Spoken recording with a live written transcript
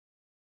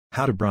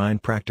How to brine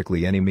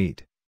practically any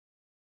meat.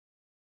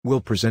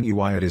 We'll present you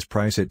why it is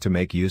price it to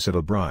make use of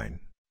a brine.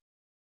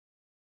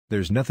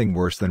 There's nothing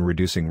worse than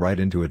reducing right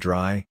into a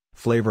dry,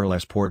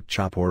 flavorless pork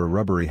chop or a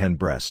rubbery hen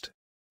breast.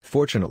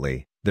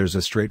 Fortunately, there's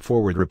a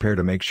straightforward repair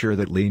to make sure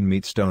that lean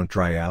meats don't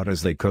dry out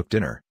as they cook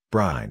dinner: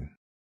 brine.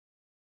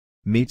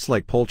 Meats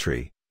like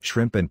poultry,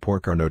 shrimp and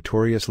pork are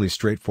notoriously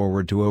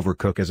straightforward to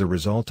overcook as a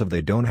result of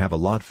they don't have a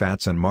lot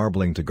fats and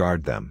marbling to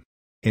guard them.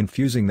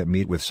 Infusing that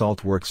meat with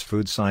salt works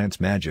food science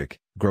magic,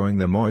 growing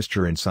the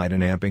moisture inside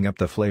and amping up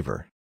the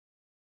flavor.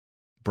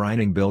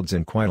 Brining builds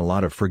in quite a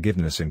lot of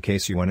forgiveness in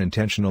case you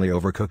unintentionally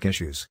overcook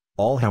issues,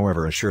 all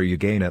however assure you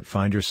gain at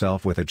find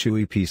yourself with a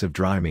chewy piece of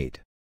dry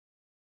meat.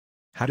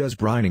 How does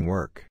brining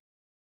work?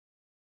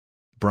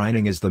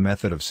 Brining is the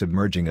method of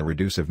submerging a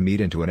reduce of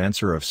meat into an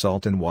answer of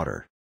salt and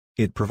water.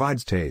 It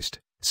provides taste,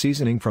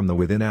 seasoning from the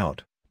within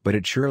out, but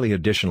it surely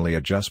additionally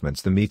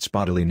adjustments the meat's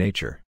bodily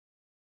nature.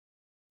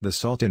 The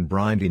salt in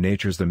brine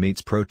denatures the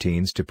meat's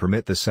proteins to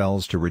permit the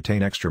cells to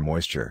retain extra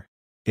moisture.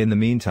 In the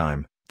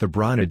meantime, the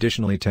brine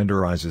additionally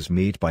tenderizes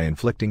meat by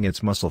inflicting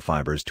its muscle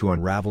fibers to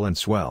unravel and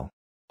swell.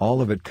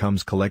 All of it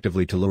comes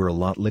collectively to lure a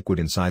lot liquid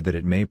inside that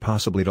it may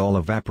possibly all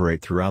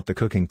evaporate throughout the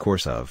cooking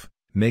course of,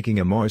 making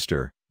a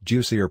moister,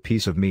 juicier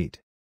piece of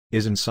meat.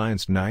 Isn't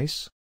science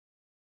nice?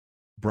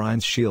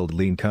 Brines shield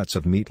lean cuts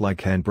of meat like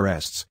hen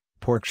breasts,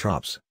 pork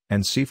chops,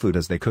 and seafood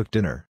as they cook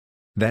dinner.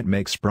 That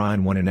makes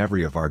brine one in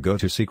every of our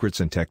go-to secrets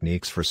and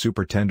techniques for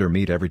super tender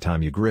meat every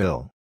time you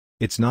grill.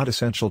 It's not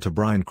essential to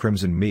brine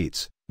crimson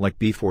meats, like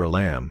beef or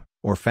lamb,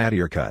 or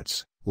fattier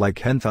cuts, like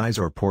hen thighs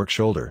or pork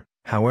shoulder,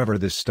 however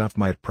this stuff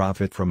might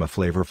profit from a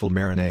flavorful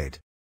marinade.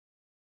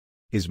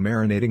 Is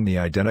marinating the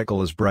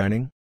identical as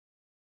brining?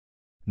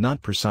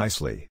 Not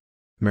precisely.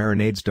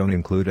 Marinades don't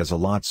include as a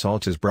lot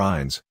salt as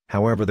brines,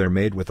 however they're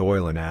made with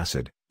oil and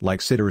acid,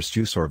 like citrus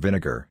juice or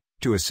vinegar,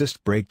 to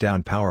assist break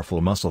down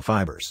powerful muscle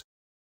fibers.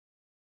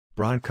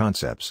 Brine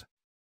concepts.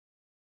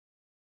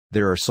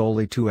 There are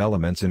solely two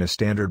elements in a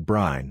standard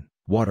brine: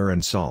 water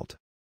and salt.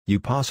 You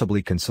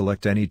possibly can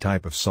select any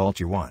type of salt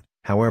you want,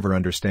 however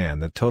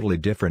understand that totally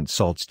different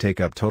salts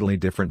take up totally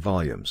different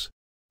volumes.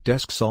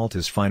 Desk salt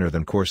is finer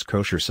than coarse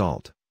kosher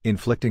salt,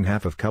 inflicting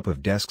half a cup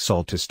of desk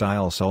salt to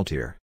style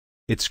saltier.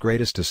 It's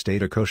greatest to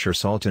state a kosher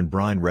salt in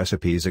brine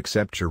recipes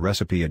except your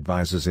recipe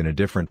advises in a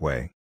different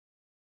way.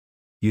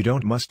 You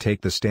don't must take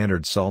the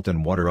standard salt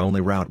and water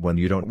only route when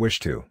you don't wish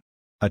to.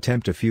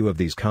 Attempt a few of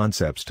these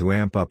concepts to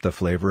amp up the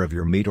flavor of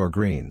your meat or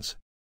greens.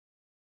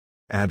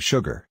 Add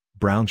sugar,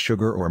 brown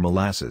sugar or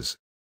molasses.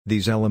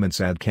 These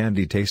elements add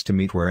candy taste to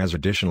meat whereas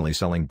additionally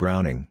selling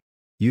browning.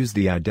 Use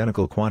the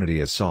identical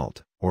quantity as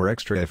salt, or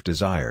extra if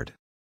desired.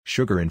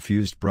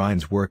 Sugar-infused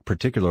brines work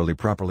particularly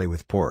properly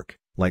with pork,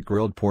 like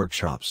grilled pork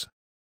chops.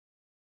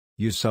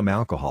 Use some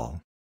alcohol.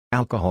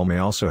 Alcohol may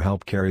also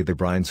help carry the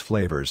brine's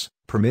flavors,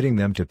 permitting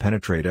them to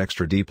penetrate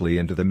extra deeply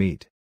into the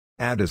meat.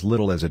 Add as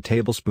little as a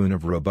tablespoon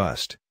of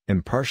robust,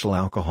 impartial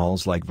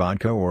alcohols like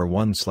vodka or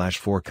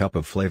 1/4 cup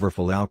of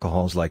flavorful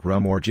alcohols like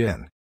rum or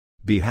gin.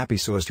 Be happy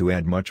so as to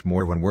add much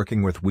more when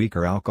working with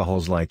weaker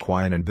alcohols like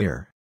wine and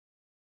beer.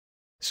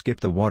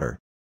 Skip the water.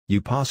 You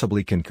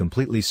possibly can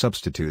completely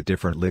substitute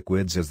different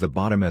liquids as the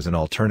bottom as an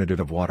alternative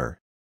of water.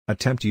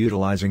 Attempt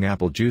utilizing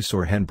apple juice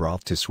or hen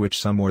broth to switch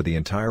some or the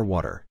entire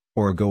water,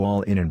 or go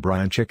all in and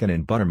brine chicken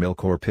in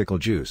buttermilk or pickle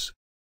juice.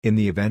 In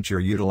the event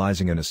you're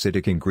utilizing an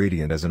acidic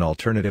ingredient as an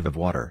alternative of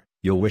water,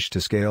 you'll wish to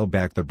scale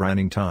back the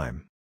brining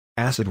time.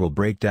 Acid will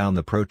break down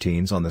the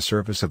proteins on the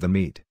surface of the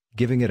meat,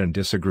 giving it an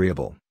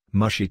disagreeable,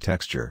 mushy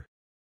texture.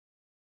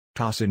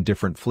 Toss in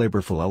different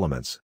flavorful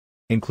elements.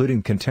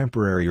 Including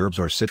contemporary herbs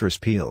or citrus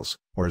peels,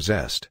 or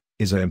zest,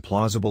 is an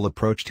implausible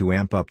approach to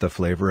amp up the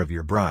flavor of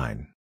your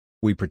brine.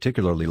 We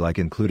particularly like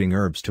including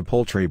herbs to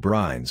poultry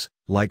brines,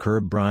 like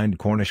herb-brined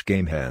Cornish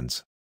game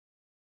hens.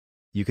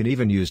 You can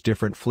even use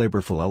different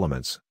flavorful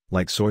elements,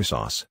 like soy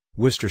sauce,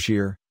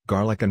 Worcestershire,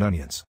 garlic and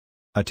onions.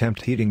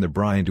 Attempt heating the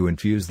brine to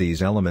infuse these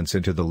elements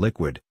into the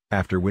liquid,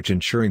 after which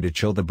ensuring to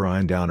chill the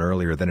brine down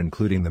earlier than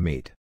including the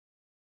meat.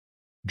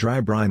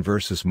 Dry brine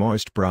versus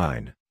moist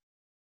brine.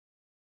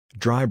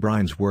 Dry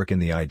brines work in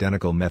the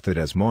identical method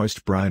as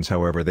moist brines,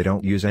 however they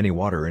don't use any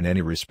water in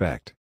any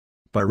respect.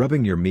 By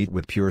rubbing your meat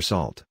with pure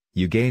salt,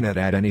 you gain at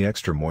add any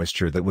extra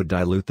moisture that would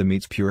dilute the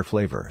meat's pure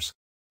flavors.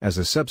 As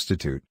a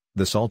substitute,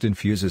 the salt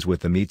infuses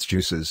with the meat's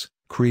juices,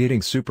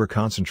 creating super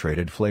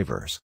concentrated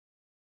flavors.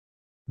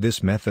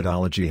 This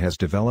methodology has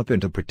developed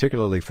into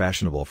particularly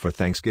fashionable for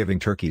Thanksgiving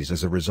turkeys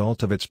as a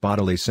result of its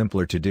bodily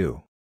simpler to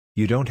do.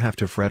 You don't have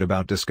to fret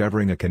about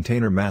discovering a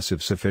container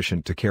massive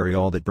sufficient to carry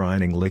all that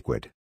brining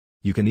liquid.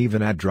 You can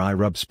even add dry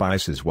rub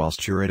spices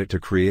whilst you're at it to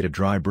create a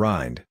dry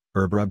brined,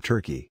 herb rub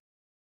turkey.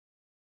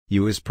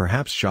 You is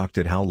perhaps shocked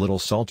at how little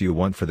salt you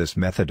want for this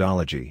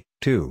methodology,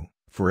 too.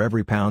 For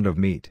every pound of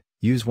meat,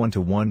 use 1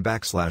 to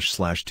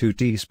 1/2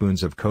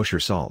 teaspoons of kosher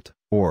salt,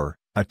 or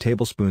a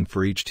tablespoon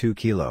for each 2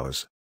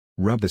 kilos.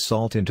 Rub the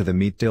salt into the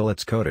meat till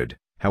it's coated,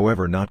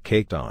 however not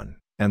caked on,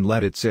 and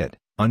let it sit,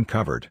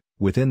 uncovered,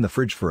 within the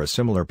fridge for a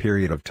similar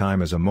period of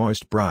time as a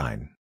moist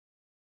brine.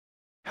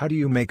 How do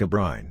you make a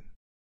brine?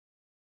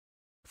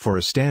 For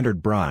a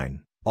standard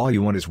brine, all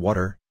you want is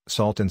water,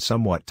 salt and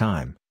somewhat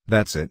time.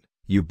 That's it.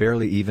 You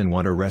barely even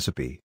want a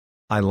recipe.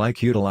 I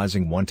like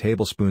utilizing 1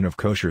 tablespoon of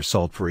kosher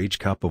salt for each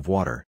cup of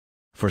water.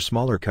 For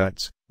smaller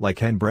cuts, like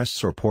hen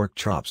breasts or pork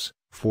chops,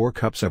 4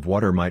 cups of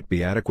water might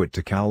be adequate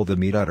to cowl the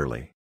meat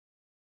utterly.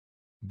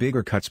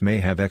 Bigger cuts may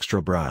have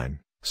extra brine,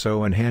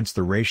 so enhance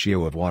the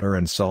ratio of water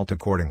and salt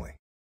accordingly.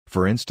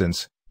 For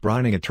instance,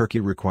 brining a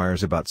turkey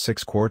requires about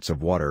 6 quarts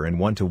of water and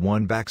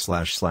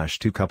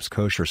 1:1/2 cups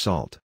kosher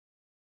salt.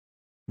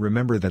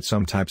 Remember that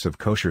some types of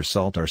kosher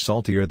salt are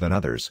saltier than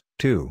others,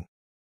 too.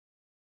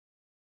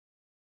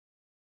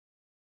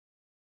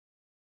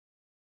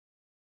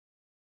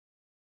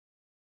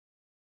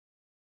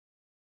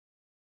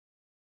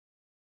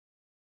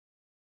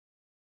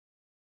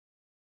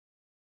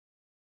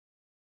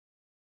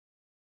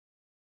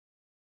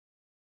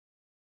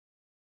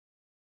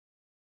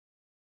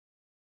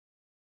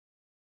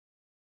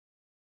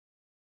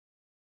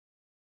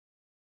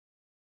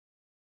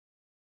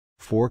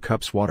 Four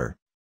cups water.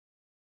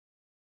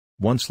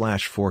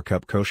 1/4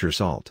 cup kosher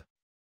salt.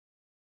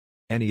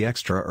 Any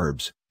extra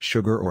herbs,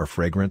 sugar or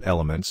fragrant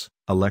elements,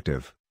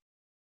 elective.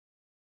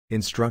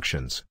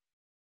 Instructions.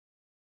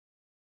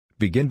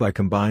 Begin by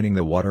combining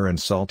the water and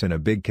salt in a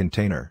big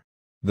container.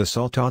 The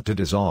salt ought to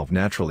dissolve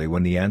naturally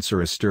when the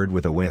answer is stirred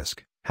with a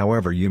whisk,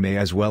 however you may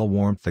as well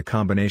warm the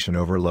combination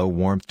over low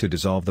warmth to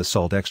dissolve the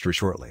salt extra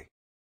shortly.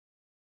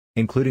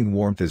 Including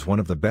warmth is one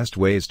of the best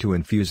ways to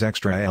infuse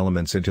extra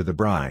elements into the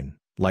brine,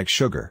 like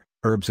sugar,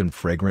 herbs and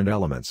fragrant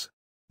elements.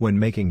 When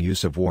making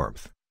use of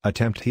warmth,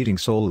 attempt heating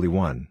solely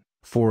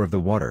 1/4 of the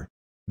water.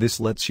 This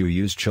lets you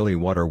use chilly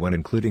water when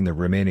including the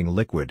remaining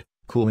liquid,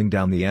 cooling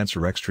down the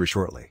answer extra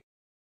shortly.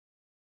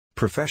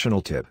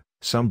 Professional tip: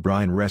 some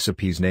brine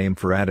recipes name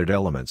for added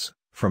elements,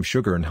 from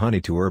sugar and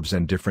honey to herbs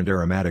and different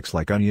aromatics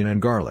like onion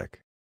and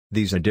garlic.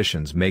 These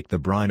additions make the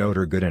brine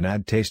odor good and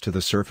add taste to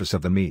the surface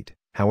of the meat,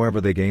 however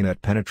they gain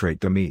at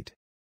penetrate the meat.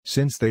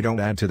 Since they don't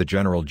add to the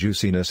general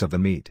juiciness of the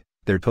meat,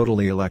 they're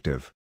totally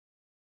elective.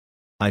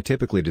 I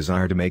typically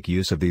desire to make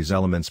use of these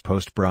elements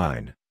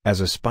post-brine, as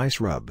a spice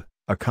rub,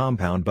 a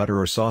compound butter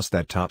or sauce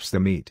that tops the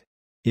meat.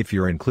 If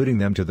you're including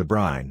them to the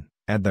brine,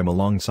 add them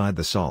alongside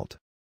the salt.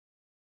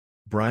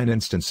 Brine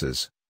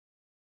instances.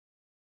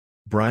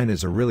 Brine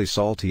is a really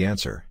salty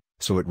answer,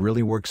 so it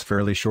really works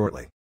fairly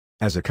shortly.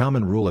 As a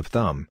common rule of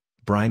thumb,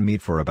 brine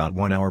meat for about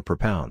 1 hour per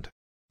pound.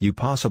 You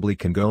possibly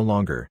can go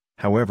longer,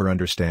 however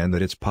understand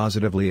that it's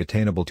positively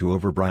attainable to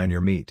overbrine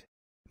your meat.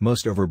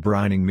 Most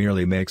overbrining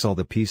merely makes all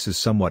the pieces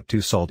somewhat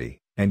too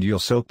salty, and you'll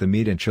soak the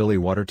meat in chilly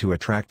water to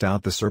attract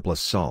out the surplus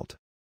salt.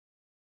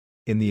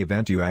 In the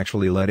event you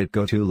actually let it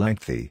go too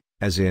lengthy,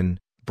 as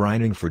in,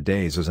 brining for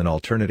days as an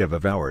alternative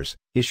of hours,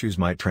 issues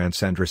might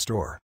transcend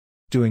restore.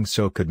 Doing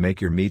so could make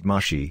your meat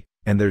mushy,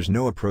 and there's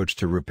no approach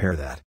to repair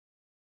that.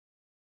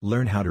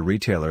 Learn how to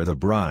retailer the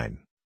brine.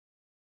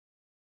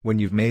 When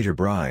you've made your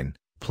brine,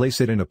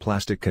 place it in a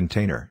plastic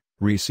container,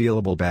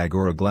 resealable bag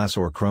or a glass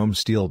or chrome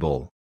steel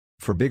bowl.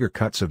 For bigger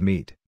cuts of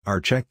meat,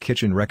 our Czech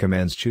kitchen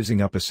recommends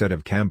choosing up a set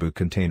of Kambu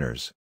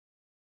containers.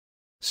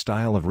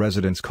 Style of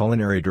Residence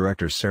Culinary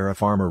Director Sarah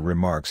Farmer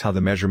remarks how the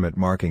measurement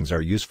markings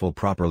are useful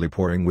properly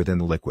pouring within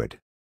the liquid.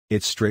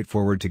 It's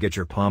straightforward to get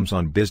your palms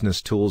on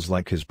business tools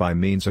like his by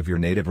means of your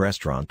native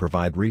restaurant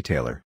provide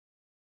retailer.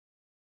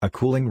 A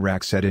cooling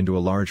rack set into a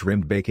large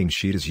rimmed baking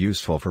sheet is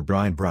useful for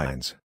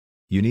brines.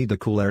 You need the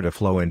cool air to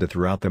flow into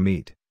throughout the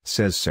meat,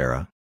 says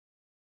Sarah.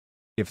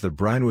 If the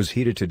brine was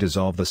heated to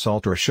dissolve the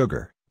salt or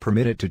sugar,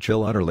 permit it to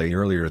chill utterly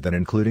earlier than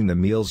including the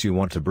meals you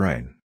want to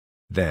brine.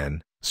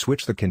 Then,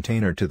 switch the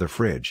container to the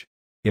fridge.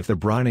 If the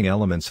brining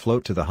elements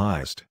float to the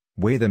highest,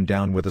 weigh them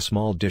down with a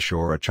small dish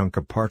or a chunk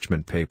of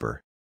parchment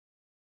paper.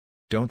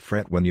 Don't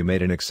fret when you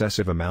made an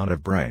excessive amount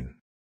of brine.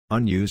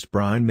 Unused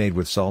brine made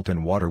with salt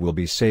and water will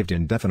be saved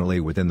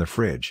indefinitely within the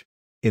fridge.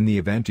 In the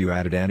event you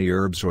added any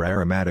herbs or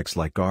aromatics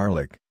like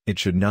garlic, it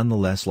should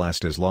nonetheless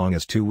last as long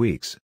as 2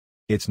 weeks.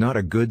 It's not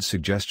a good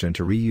suggestion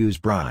to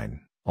reuse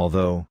brine,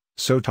 although,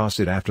 so toss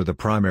it after the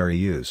primary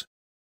use.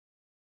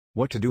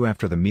 What to do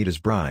after the meat is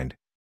brined?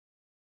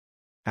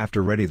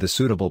 After ready the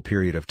suitable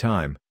period of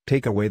time,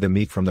 take away the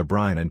meat from the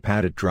brine and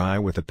pat it dry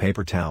with a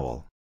paper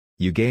towel.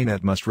 You again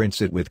must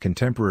rinse it with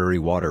contemporary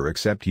water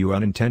except you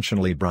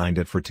unintentionally brined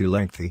it for too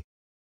lengthy.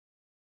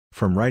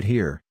 From right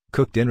here,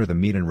 cook dinner the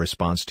meat in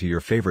response to your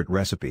favorite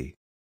recipe.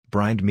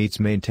 Brined meats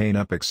maintain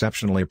up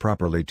exceptionally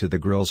properly to the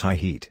grill's high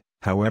heat,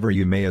 however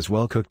you may as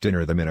well cook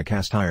dinner them in a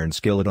cast iron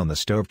skillet on the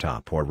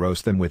stovetop or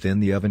roast them within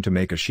the oven to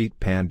make a sheet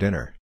pan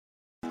dinner.